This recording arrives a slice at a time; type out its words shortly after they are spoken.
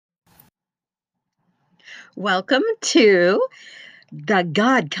Welcome to The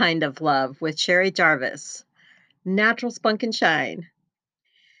God Kind of Love with Sherry Jarvis. Natural spunk and shine.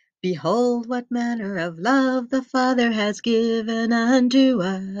 Behold, what manner of love the Father has given unto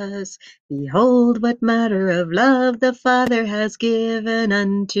us. Behold, what manner of love the Father has given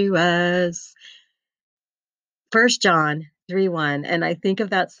unto us. 1 John 3:1. And I think of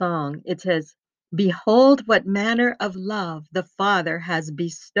that song. It says, behold, what manner of love the Father has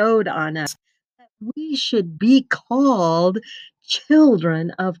bestowed on us. We should be called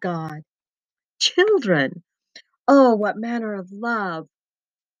children of God. Children. Oh, what manner of love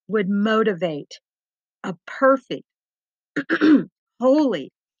would motivate a perfect,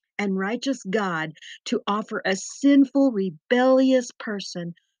 holy, and righteous God to offer a sinful, rebellious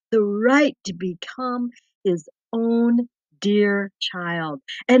person the right to become his own dear child,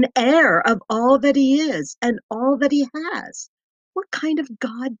 an heir of all that he is and all that he has. What kind of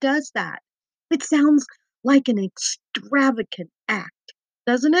God does that? It sounds like an extravagant act,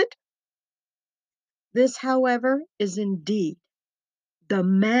 doesn't it? This, however, is indeed the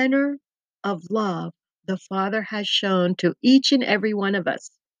manner of love the Father has shown to each and every one of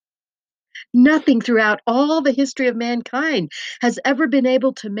us. Nothing throughout all the history of mankind has ever been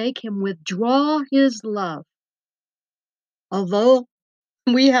able to make him withdraw his love. Although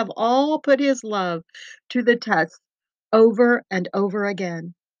we have all put his love to the test over and over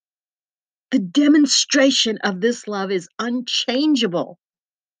again. The demonstration of this love is unchangeable.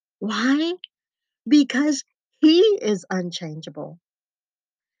 Why? Because he is unchangeable.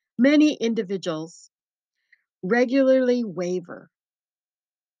 Many individuals regularly waver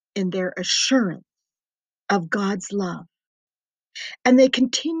in their assurance of God's love, and they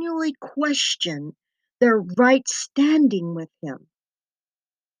continually question their right standing with him.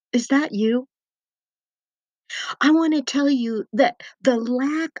 Is that you? I want to tell you that the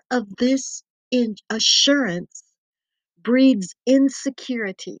lack of this assurance breeds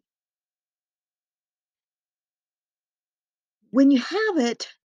insecurity. When you have it,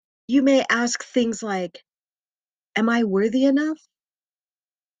 you may ask things like, am I worthy enough?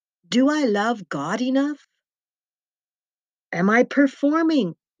 Do I love God enough? Am I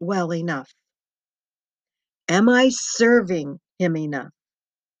performing well enough? Am I serving him enough?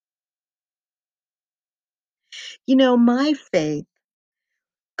 You know, my faith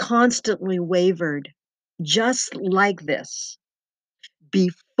constantly wavered just like this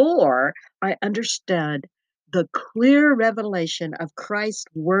before I understood the clear revelation of Christ's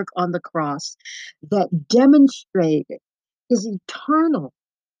work on the cross that demonstrated his eternal,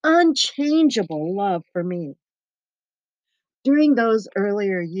 unchangeable love for me. During those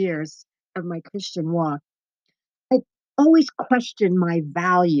earlier years of my Christian walk, I always questioned my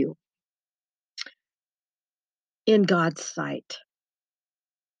value in God's sight.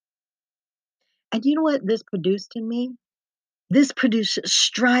 And you know what this produced in me? This produced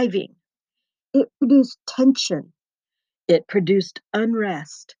striving. It produced tension. It produced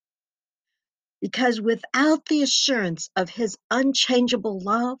unrest. Because without the assurance of his unchangeable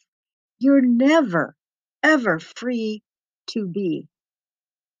love, you're never, ever free to be.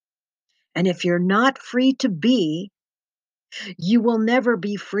 And if you're not free to be, you will never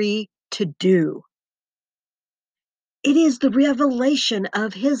be free to do. It is the revelation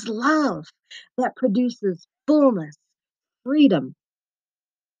of his love that produces fullness, freedom,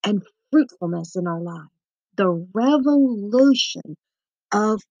 and fruitfulness in our lives. The revolution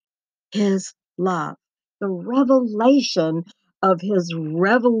of his love, the revelation of his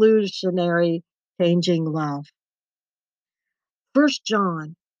revolutionary changing love. 1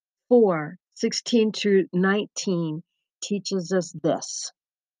 John 4:16-19 teaches us this.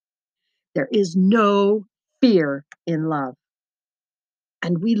 There is no fear in love.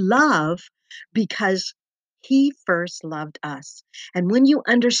 And we love because he first loved us. And when you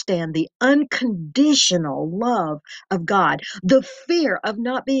understand the unconditional love of God, the fear of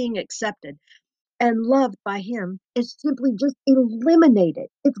not being accepted and loved by him is simply just eliminated.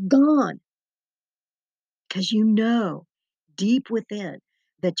 It's gone. Because you know deep within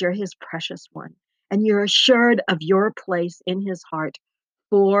that you're his precious one and you're assured of your place in his heart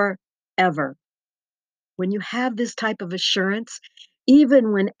forever. When you have this type of assurance,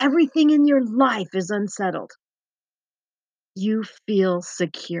 even when everything in your life is unsettled, you feel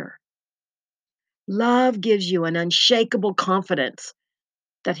secure. Love gives you an unshakable confidence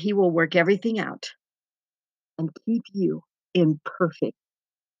that he will work everything out and keep you in perfect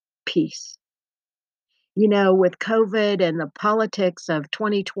peace. You know, with COVID and the politics of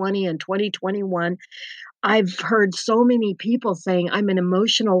 2020 and 2021, I've heard so many people saying, I'm an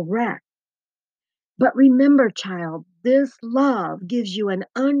emotional wreck. But remember, child, this love gives you an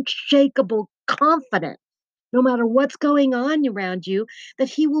unshakable confidence no matter what's going on around you, that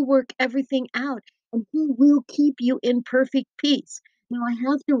He will work everything out and He will keep you in perfect peace. Now, I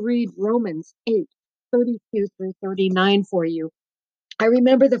have to read Romans 8:32 through 39 for you. I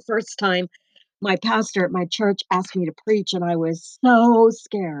remember the first time my pastor at my church asked me to preach, and I was so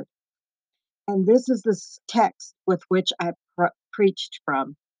scared. And this is the text with which I preached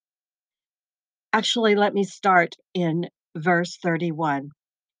from. Actually, let me start in verse 31.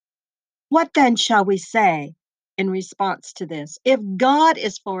 What then shall we say in response to this? If God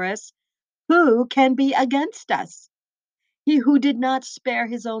is for us, who can be against us? He who did not spare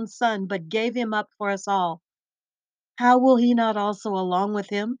his own son, but gave him up for us all, how will he not also, along with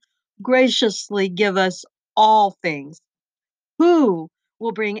him, graciously give us all things? Who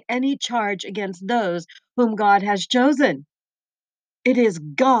will bring any charge against those whom God has chosen? It is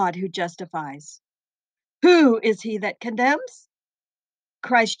God who justifies. Who is he that condemns?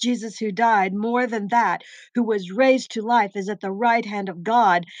 Christ Jesus, who died, more than that, who was raised to life, is at the right hand of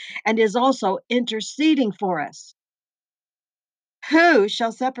God and is also interceding for us. Who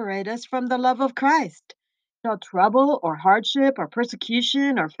shall separate us from the love of Christ? Shall trouble or hardship or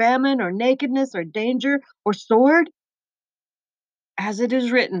persecution or famine or nakedness or danger or sword? As it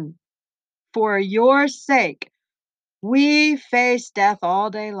is written, for your sake we face death all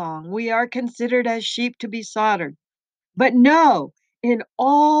day long. We are considered as sheep to be slaughtered. But no, in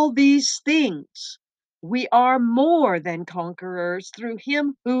all these things, we are more than conquerors through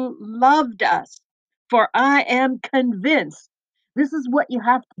him who loved us. For I am convinced, this is what you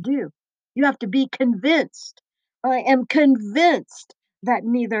have to do. You have to be convinced. I am convinced that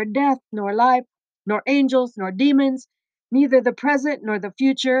neither death nor life, nor angels nor demons, neither the present nor the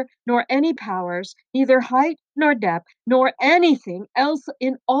future, nor any powers, neither height nor depth, nor anything else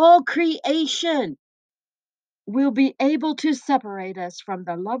in all creation will be able to separate us from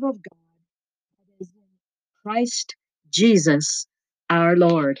the love of God that is in Christ Jesus our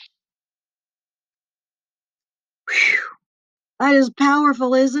Lord. Whew, that is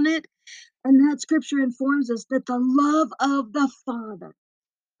powerful, isn't it? And that scripture informs us that the love of the Father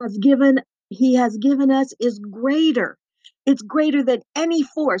has given He has given us is greater. It's greater than any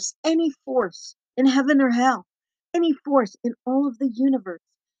force in heaven or hell, any force in all of the universe.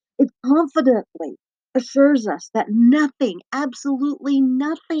 It confidently assures us that nothing, absolutely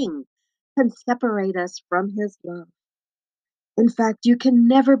nothing, can separate us from His love. In fact, you can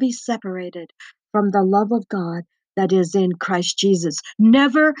never be separated from the love of God that is in Christ Jesus.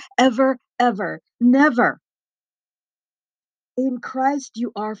 Never, ever, ever, never. In Christ,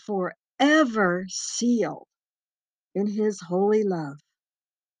 you are forever sealed in His holy love.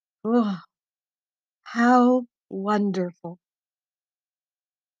 Oh, how wonderful.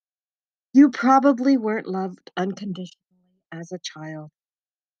 You probably weren't loved unconditionally as a child,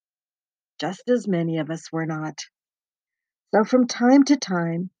 just as many of us were not. So from time to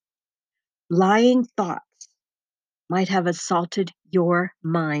time, lying thoughts might have assaulted your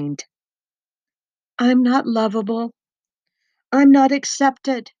mind. I'm not lovable. I'm not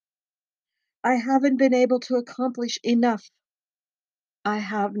accepted. I haven't been able to accomplish enough. I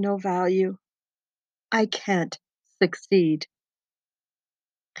have no value. I can't succeed.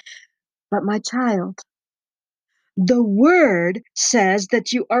 But my child, the word says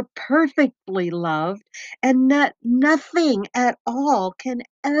that you are perfectly loved and that nothing at all can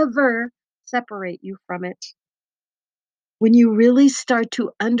ever separate you from it. When you really start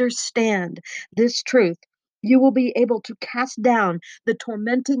to understand this truth, you will be able to cast down the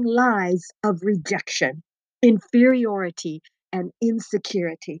tormenting lies of rejection, inferiority, and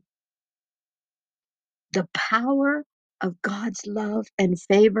insecurity. The power of God's love and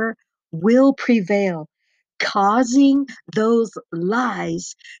favor will prevail, causing those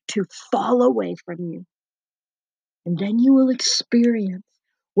lies to fall away from you. And then you will experience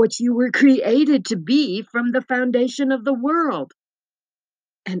what you were created to be from the foundation of the world,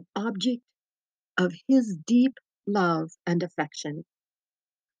 an object of His deep love and affection.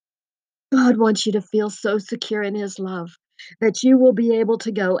 God wants you to feel so secure in His love that you will be able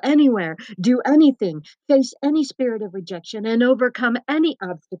to go anywhere, do anything, face any spirit of rejection, and overcome any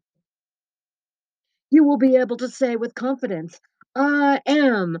obstacle. You will be able to say with confidence, I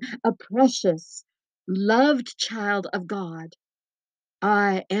am a precious, loved child of God.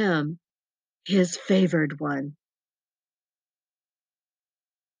 I am His favored one.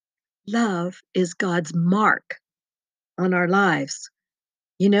 Love is God's mark on our lives.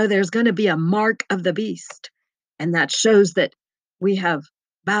 You know, there's going to be a mark of the beast, and that shows that we have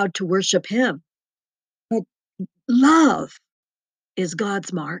vowed to worship Him. But love is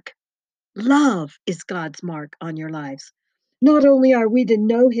God's mark. Love is God's mark on your lives. Not only are we to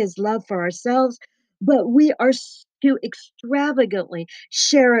know His love for ourselves, but we are to extravagantly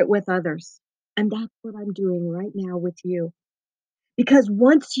share it with others. And that's what I'm doing right now with you. Because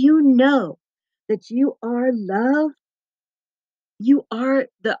once you know that you are love, you are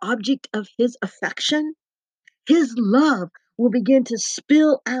the object of his affection, his love will begin to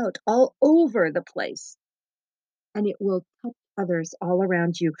spill out all over the place and it will touch others all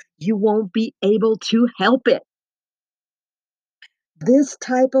around you. You won't be able to help it. This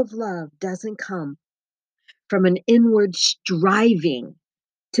type of love doesn't come from an inward striving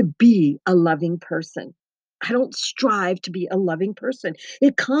to be a loving person. I don't strive to be a loving person.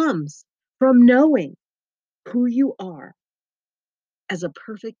 It comes from knowing who you are as a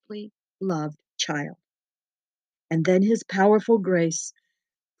perfectly loved child. And then his powerful grace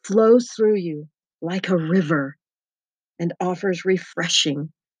flows through you like a river and offers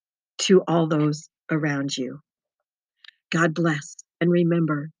refreshing to all those around you. God bless and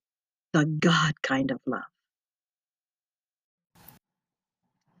remember the God kind of love.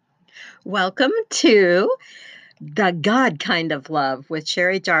 Welcome to The God Kind of Love with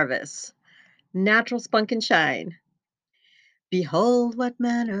Sherry Jarvis. Natural spunk and shine. Behold, what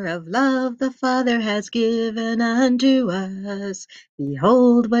manner of love the Father has given unto us.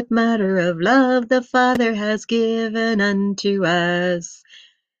 Behold, what manner of love the Father has given unto us.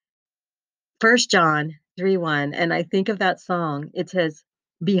 1 John 3:1, and I think of that song. It says,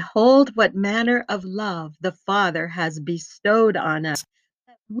 behold, what manner of love the Father has bestowed on us,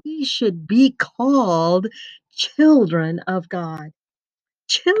 that we should be called children of God.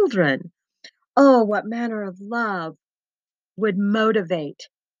 Children. Oh, what manner of love would motivate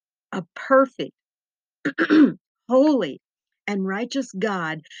a perfect, holy, and righteous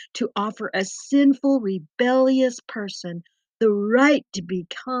God to offer a sinful, rebellious person the right to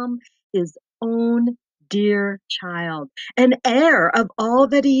become his own dear child, an heir of all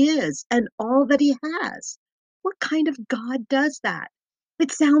that he is and all that he has. What kind of God does that?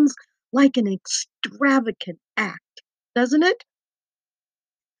 It sounds like an extravagant act, doesn't it?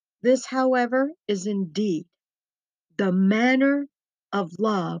 This, however, is indeed the manner of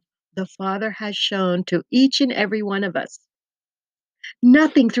love the Father has shown to each and every one of us.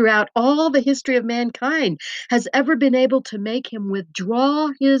 Nothing throughout all the history of mankind has ever been able to make him withdraw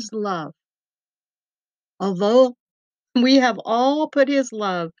his love. Although we have all put his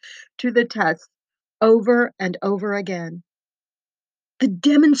love to the test over and over again. The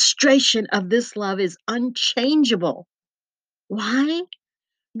demonstration of this love is unchangeable. Why?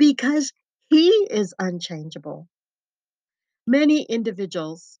 Because he is unchangeable. Many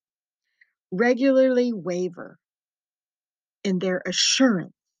individuals regularly waver in their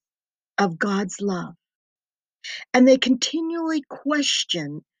assurance of God's love, and they continually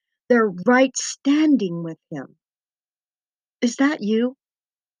question their right standing with him. Is that you?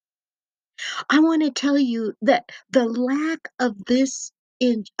 I want to tell you that the lack of this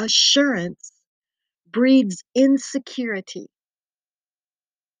assurance breeds insecurity.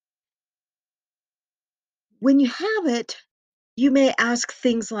 When you have it, you may ask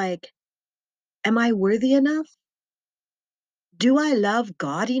things like, am I worthy enough? Do I love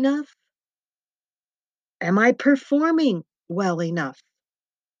God enough? Am I performing well enough?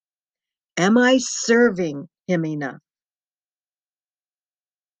 Am I serving him enough?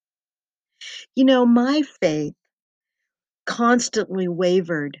 You know, my faith constantly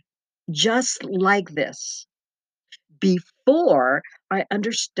wavered just like this before I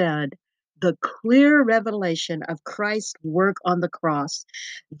understood the clear revelation of Christ's work on the cross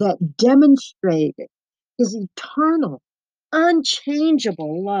that demonstrated his eternal,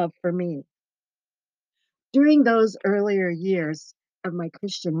 unchangeable love for me. During those earlier years of my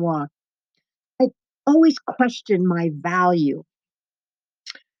Christian walk, I always questioned my value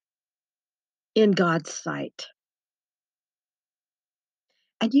in God's sight.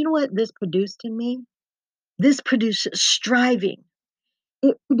 And you know what this produced in me? This produced striving.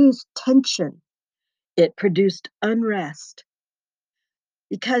 It produced tension. It produced unrest.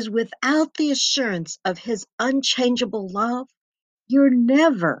 Because without the assurance of his unchangeable love, you're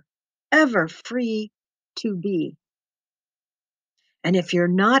never, ever free to be. And if you're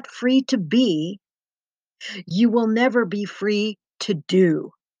not free to be, you will never be free to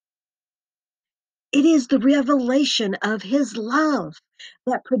do. It is the revelation of his love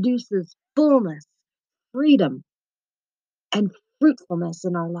that produces fullness, freedom, and fruitfulness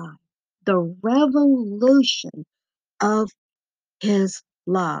in our lives. The revolution of his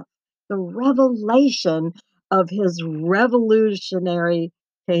love, the revelation of his revolutionary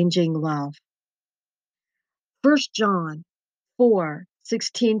changing love. 1 John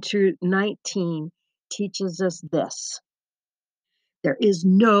 4:16-19 teaches us this. There is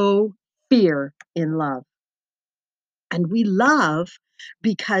no fear in love. And we love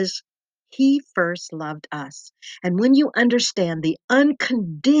because he first loved us. And when you understand the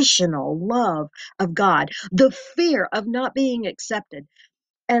unconditional love of God, the fear of not being accepted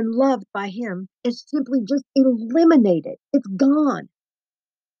and loved by him is simply just eliminated. It's gone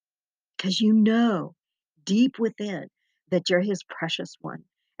because you know deep within that you're his precious one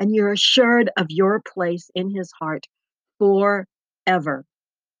and you're assured of your place in his heart forever.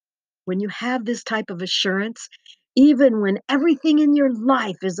 When you have this type of assurance, even when everything in your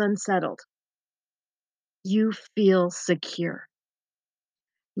life is unsettled, you feel secure.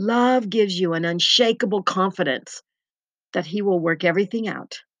 Love gives you an unshakable confidence that he will work everything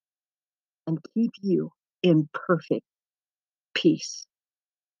out and keep you in perfect peace.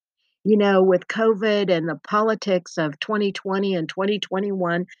 You know, with COVID and the politics of 2020 and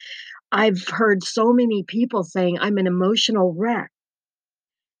 2021, I've heard so many people saying, I'm an emotional wreck.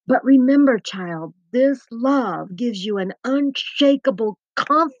 But remember, child, this love gives you an unshakable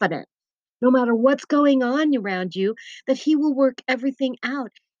confidence, no matter what's going on around you, that he will work everything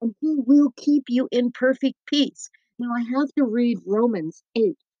out and he will keep you in perfect peace. Now, I have to read Romans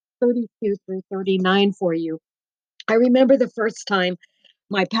 8:32 through 39 for you. I remember the first time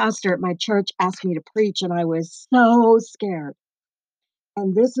my pastor at my church asked me to preach, and I was so scared.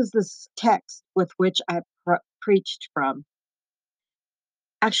 And this is the text with which I preached from.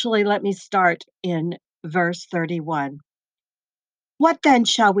 Actually, let me start in verse 31. What then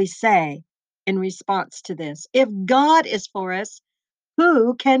shall we say in response to this? If God is for us,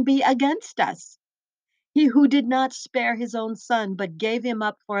 who can be against us? He who did not spare his own son, but gave him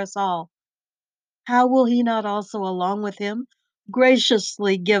up for us all, how will he not also, along with him,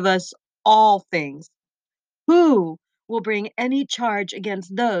 graciously give us all things? Who will bring any charge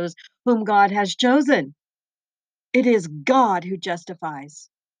against those whom God has chosen? It is God who justifies.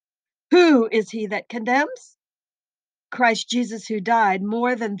 Who is he that condemns? Christ Jesus, who died,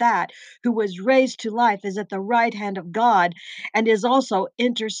 more than that, who was raised to life, is at the right hand of God and is also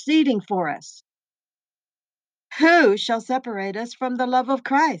interceding for us. Who shall separate us from the love of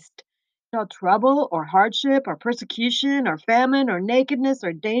Christ? Shall trouble or hardship or persecution or famine or nakedness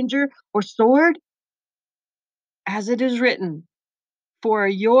or danger or sword? As it is written, for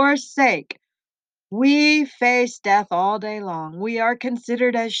your sake we face death all day long. We are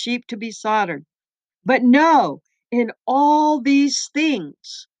considered as sheep to be slaughtered. But no, in all these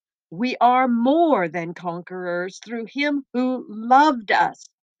things, we are more than conquerors through him who loved us.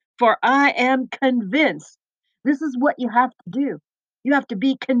 For I am convinced. This is what you have to do. You have to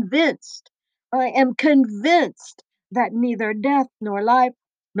be convinced. I am convinced that neither death nor life,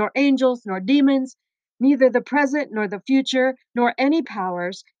 nor angels nor demons, neither the present nor the future, nor any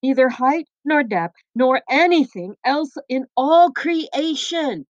powers, neither height nor depth, nor anything else in all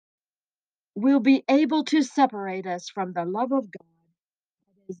creation will be able to separate us from the love of God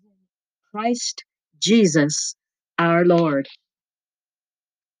that is in Christ Jesus our Lord.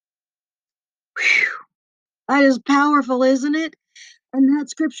 Whew, that is powerful, isn't it? And that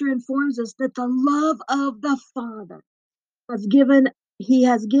scripture informs us that the love of the Father has given he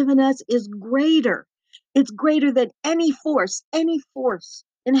has given us is greater. It's greater than any force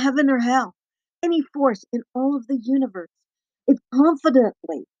in heaven or hell, any force in all of the universe. It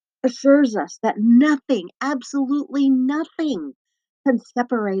confidently assures us that nothing, absolutely nothing, can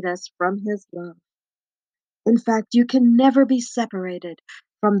separate us from his love. In fact, you can never be separated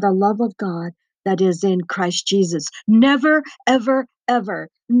from the love of God that is in Christ Jesus. Never, ever, ever,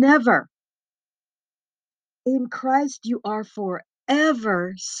 never. In Christ, you are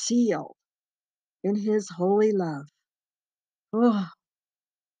forever sealed in his holy love. Oh,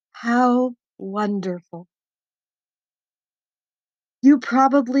 how wonderful. You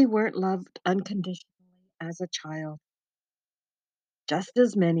probably weren't loved unconditionally as a child, just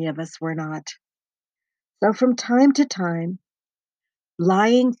as many of us were not. So from time to time,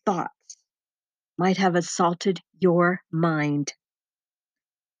 lying thoughts might have assaulted your mind.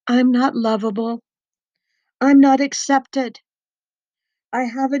 I'm not lovable. I'm not accepted. I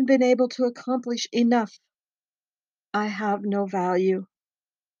haven't been able to accomplish enough. I have no value.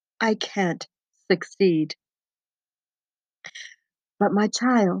 I can't succeed. But my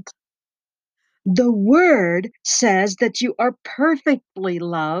child, the word says that you are perfectly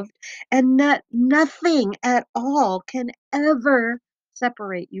loved and that nothing at all can ever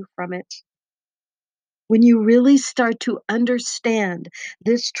separate you from it. When you really start to understand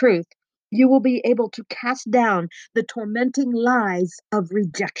this truth, you will be able to cast down the tormenting lies of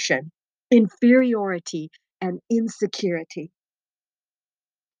rejection, inferiority, and insecurity.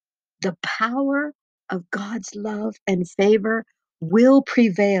 The power of God's love and favor will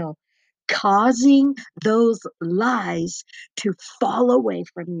prevail causing those lies to fall away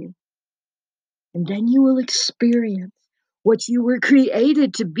from you. And then you will experience what you were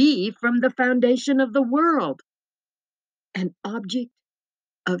created to be from the foundation of the world, an object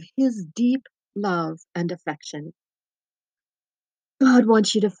of His deep love and affection. God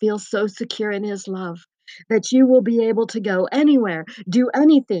wants you to feel so secure in His love that you will be able to go anywhere, do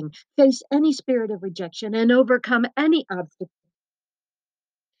anything, face any spirit of rejection, and overcome any obstacle.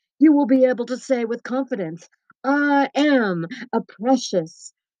 You will be able to say with confidence, I am a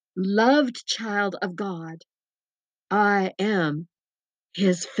precious, loved child of God. I am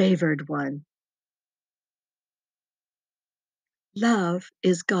His favored one. Love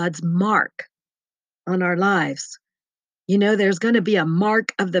is God's mark on our lives. You know, there's going to be a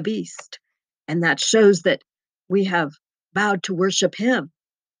mark of the beast, and that shows that we have vowed to worship Him.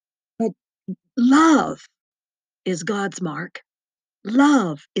 But love is God's mark.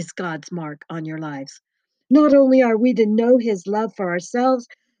 Love is God's mark on your lives. Not only are we to know His love for ourselves,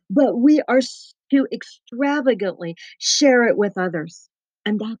 but we are to extravagantly share it with others.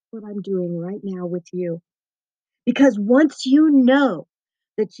 And that's what I'm doing right now with you. Because once you know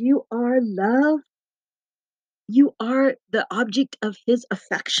that you are loved, you are the object of His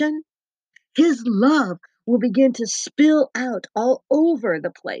affection, His love will begin to spill out all over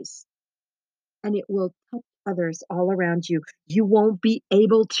the place, and it will touch others all around you. You won't be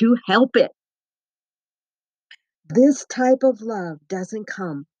able to help it. This type of love doesn't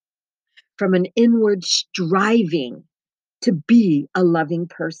come from an inward striving to be a loving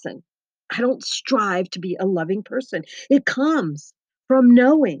person. I don't strive to be a loving person. It comes from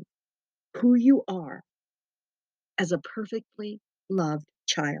knowing who you are as a perfectly loved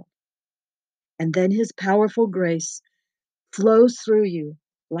child. And then His powerful grace flows through you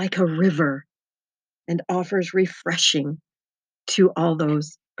like a river and offers refreshing to all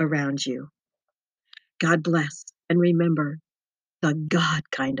those around you. God bless, and remember the God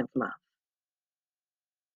kind of love.